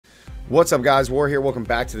What's up, guys? War here. Welcome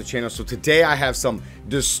back to the channel. So today I have some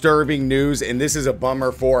disturbing news, and this is a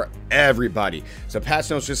bummer for everybody. So patch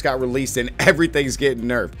notes just got released and everything's getting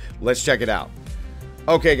nerfed. Let's check it out.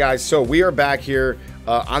 Okay, guys, so we are back here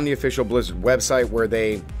on the official Blizzard website where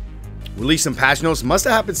they released some patch notes. Must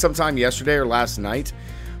have happened sometime yesterday or last night,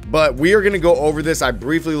 but we are going to go over this. I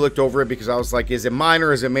briefly looked over it because I was like, is it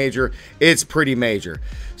minor? Is it major? It's pretty major.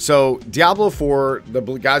 So Diablo 4, the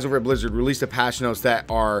guys over at Blizzard released a patch notes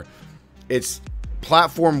that are, it's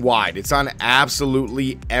platform wide. It's on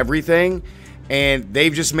absolutely everything, and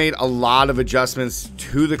they've just made a lot of adjustments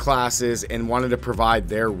to the classes and wanted to provide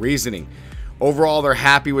their reasoning. Overall, they're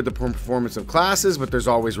happy with the performance of classes, but there's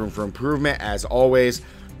always room for improvement. As always,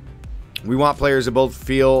 we want players to both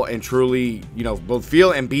feel and truly, both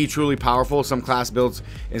feel and be truly powerful. Some class builds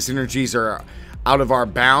and synergies are out of our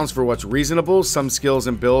bounds for what's reasonable. Some skills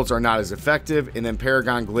and builds are not as effective, and then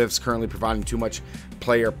Paragon glyphs currently providing too much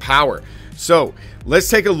player power. So let's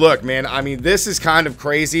take a look, man. I mean, this is kind of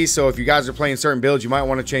crazy. So if you guys are playing certain builds, you might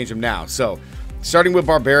want to change them now. So starting with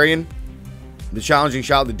barbarian, the challenging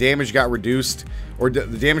shot, the damage got reduced, or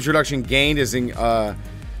the damage reduction gained is in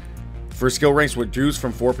for skill ranks reduced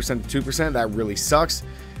from 4% to 2%. That really sucks.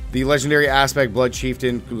 The legendary aspect, Blood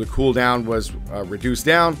Chieftain, the cooldown was reduced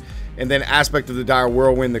down. And then aspect of the dire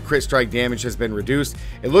whirlwind, the crit strike damage has been reduced.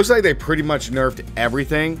 It looks like they pretty much nerfed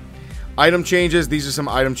everything. Item changes, these are some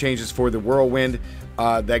item changes for the whirlwind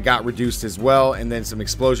that got reduced as well. And then some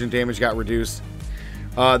explosion damage got reduced.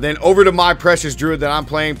 Then over to my precious druid that I'm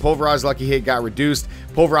playing, pulverized lucky hit got reduced.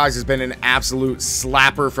 Pulverized has been an absolute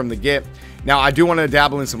slapper from the get. Now I do want to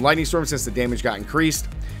dabble in some lightning storm since the damage got increased.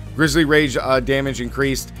 Grizzly rage damage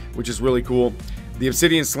increased, which is really cool. The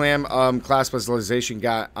Obsidian Slam class specialization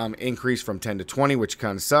got increased from 10 to 20, which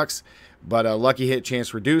kind of sucks. But lucky hit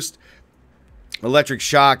chance reduced. Electric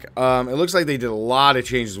shock. It looks like they did a lot of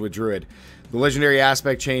changes with Druid. The legendary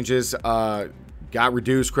aspect changes got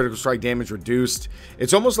reduced. Critical strike damage reduced.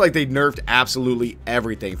 It's almost like they nerfed absolutely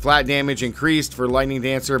everything. Flat damage increased for Lightning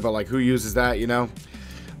Dancer, but like who uses that, you know?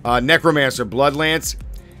 Necromancer, Blood Lance.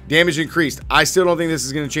 Damage increased. I still don't think this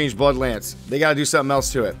is going to change Blood Lance. They got to do something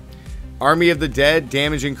else to it. Army of the Dead,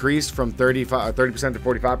 damage increased from 30% to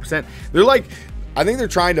 45%. They're like, I think they're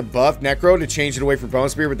trying to buff Necro to change it away from Bone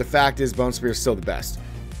Spear, but the fact is Bone Spear is still the best.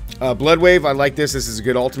 Blood Wave, I like this. This is a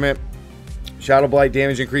good ultimate. Shadow Blight,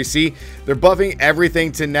 damage increase. See, they're buffing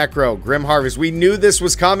everything to Necro. Grim Harvest. We knew this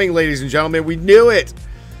was coming, ladies and gentlemen. We knew it.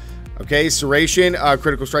 Okay, Serration,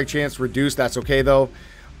 critical strike chance reduced. That's okay, though.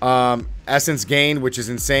 Essence gained, which is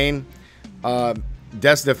insane.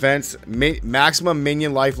 Death's Defense, maximum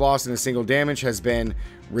minion life loss in a single damage has been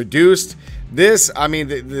reduced. This, I mean,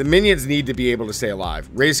 the minions need to be able to stay alive.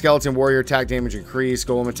 Raised Skeleton Warrior attack damage increased.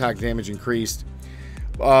 Golem attack damage increased.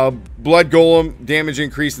 Blood Golem damage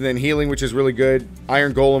increased, and then healing, which is really good.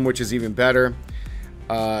 Iron Golem, which is even better.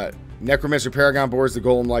 Necromancer Paragon boards, the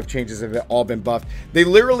Golem life changes have all been buffed. They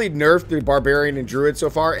literally nerfed the Barbarian and Druid so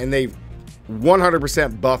far, and they've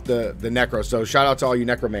 100% buffed the Necro. So shout out to all you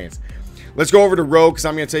Necromans. Let's go over to Rogue, because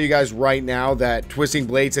I'm going to tell you guys right now that Twisting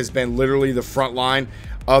Blades has been literally the front line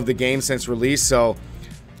of the game since release. So,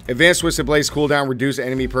 Advanced Twisted Blades cooldown reduced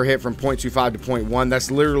enemy per hit from 0.25 to 0.1.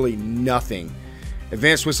 That's literally nothing.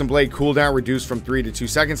 Advanced Twisted Blade cooldown reduced from 3 to 2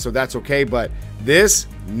 seconds, so that's okay. But this,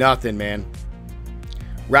 nothing, man.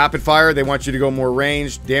 Rapid Fire, they want you to go more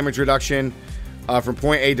ranged. Damage reduction from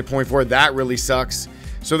 0.8 to 0.4. That really sucks.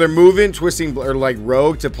 So they're moving Twisting, or like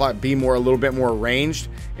Rogue, to be a little bit more ranged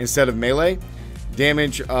instead of melee.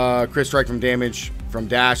 Damage, crit strike from damage from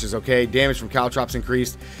dash is okay. Damage from caltrops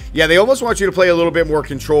increased. Yeah, they almost want you to play a little bit more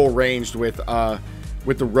control ranged with the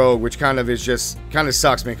Rogue, which kind of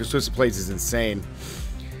sucks, man, because Twisted Blades is insane.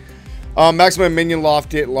 Maximum minion loss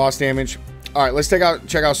damage. All right, let's check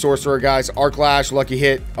out Sorcerer, guys. Arc Lash, lucky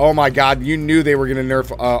hit. Oh my God, you knew they were gonna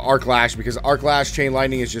nerf Arc Lash, because Arc Lash Chain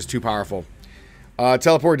Lightning is just too powerful.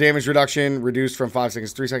 Teleport damage reduction reduced from 5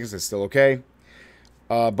 seconds to 3 seconds. That's still okay.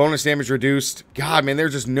 Bonus damage reduced. God, man, they're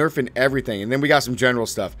just nerfing everything. And then we got some general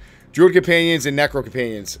stuff. Druid Companions and Necro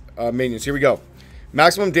Companions minions. Here we go.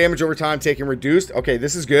 Maximum damage over time taken reduced. Okay,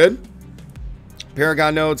 this is good.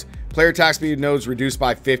 Paragon nodes. Player attack speed nodes reduced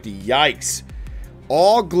by 50. Yikes.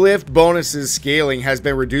 All glyph bonuses scaling has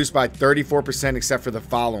been reduced by 34% except for the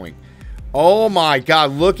following. Oh my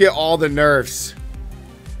God, look at all the nerfs.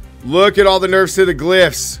 Look at all the nerfs to the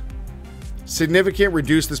glyphs. Significant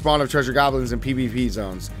reduce the spawn of treasure goblins in PvP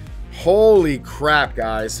zones. Holy crap,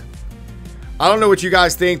 guys. I don't know what you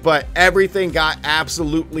guys think, but everything got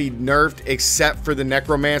absolutely nerfed except for the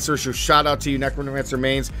Necromancer. So shout out to you Necromancer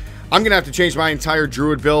mains. I'm going to have to change my entire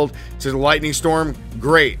Druid build to the Lightning Storm.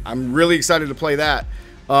 Great. I'm really excited to play that.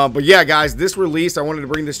 But yeah, guys, this release, I wanted to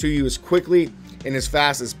bring this to you as quickly and as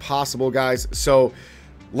fast as possible, guys. So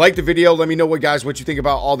like the video, let me know what you think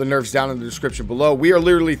about all the nerfs down in the description below. We are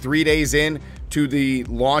literally 3 days in to the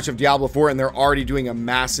launch of Diablo 4, and they're already doing a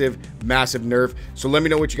massive nerf. So let me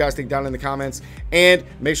know what you guys think down in the comments, and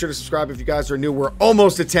make sure to subscribe if you guys are new. We're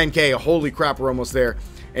almost at 10K. Holy crap, we're almost there.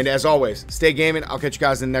 And as always, stay gaming. I'll catch you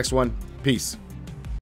guys in the next one. Peace.